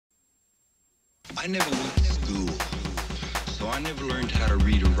I never went to school, so I never learned how to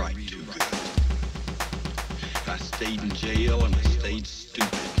read or write too good. I stayed in jail and I stayed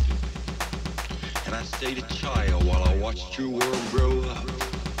stupid. And I stayed a child while I watched your world grow up.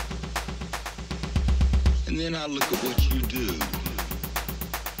 And then I look at what you do,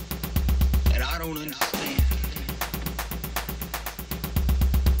 and I don't understand.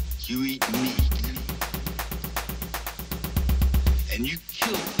 You eat meat, and you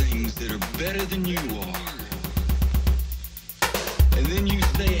kill things that are better than you are. And then you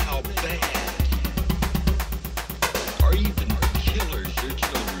say how bad, or even killers your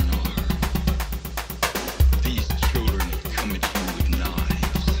children are. These children that come at you with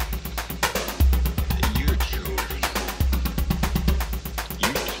knives, they're your children.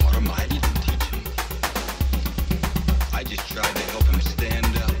 You taught them, I didn't teach them. I just tried to help them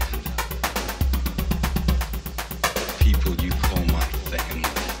stand up. The people you call my family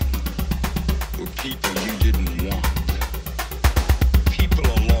were people you didn't want. People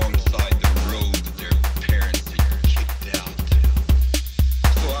alongside the road that their parents had kicked out.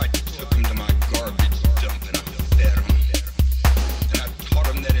 So I took them to my garbage dump and I fed them. And I taught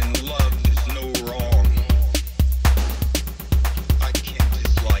them that in love there's no wrong. I can't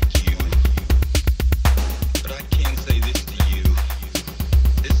dislike you, but I can say this to you.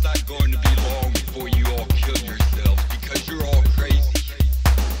 It's not going to be long before you all kill yourselves because you're all crazy.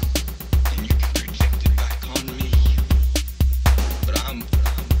 And you can project it back on me. But I'm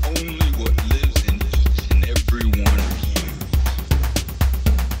only what lives in each and every one of you.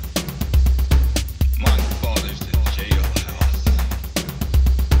 My father's a jailhouse.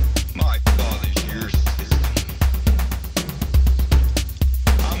 My father's your system.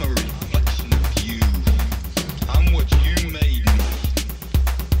 I'm a reflection of you. I'm what you made me.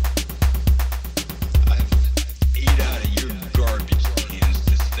 I've ate out of your garbage cans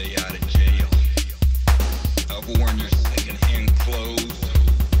to stay out of jail. I've worn your second-hand clothes.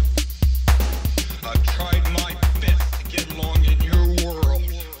 I've tried my best to get along in your world.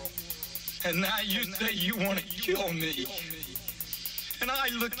 And now you say you want to kill me. And I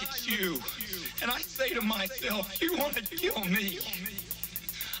look at you, and I say to myself, you want to kill me.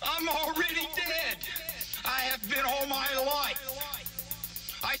 I'm already dead. I have been all my life.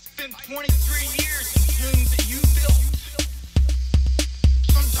 I spent 23 years in tombs that you built.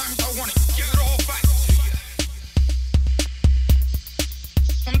 Sometimes I want to give it all back to you.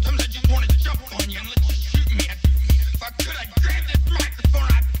 Sometimes I just want to jump on you and let you shoot me. If I could, I'd grab this microphone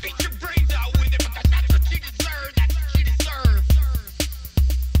and I'd beat your brains out with it because that's what you deserve. That's what you deserve.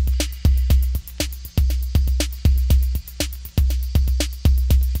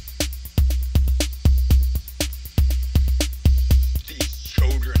 These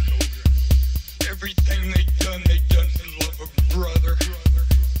children, everything they've done for the love of brother.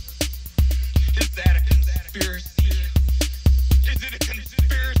 Is that a conspiracy? Is it a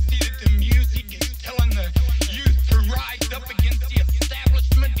conspiracy that the music is telling the youth to rise up against the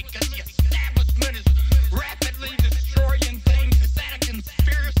establishment because the establishment is rapidly destroying things? Is that a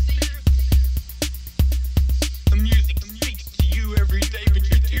conspiracy? The music speaks to you every day, but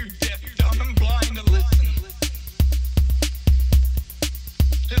you're too deaf, dumb, and blind to listen.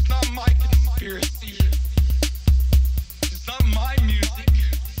 It's not my conspiracy. It's not my music.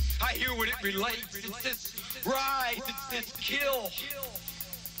 I hear what it relates. It's this rise, it's this kill.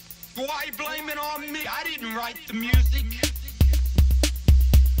 Why blame it on me? I didn't write the music.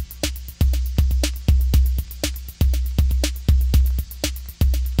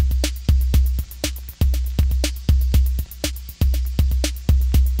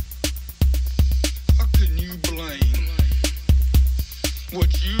 How can you blame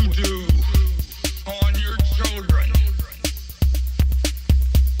what you do on your children?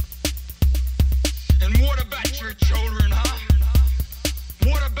 And what about your children, huh?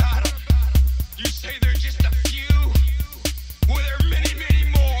 What about them? You say they're just a few? Well, there are many, many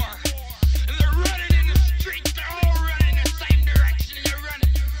more. And they're running in the streets. They're all running in the same direction. And they're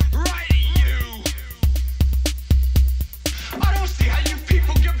running right at you. I don't see how you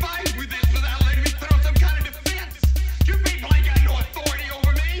people get by with this without letting me put on some kind of defense. You people ain't got no authority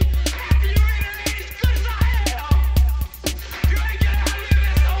over me. Half of you ain't as good as I am. You ain't gonna outlive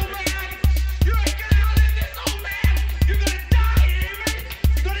this old man. You ain't gonna outlive this old man. You're gonna die, you hear me?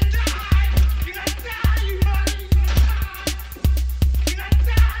 You're gonna die. You're gonna die, you buddy. You're gonna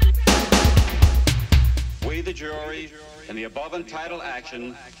die. We, the jury, in the above entitled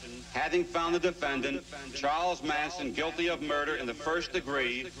action, having found the defendant, Charles Manson, guilty of murder in the first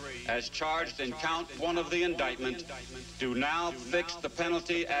degree, as charged in count 1 of the indictment, do now fix the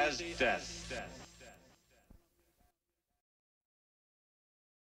penalty as death.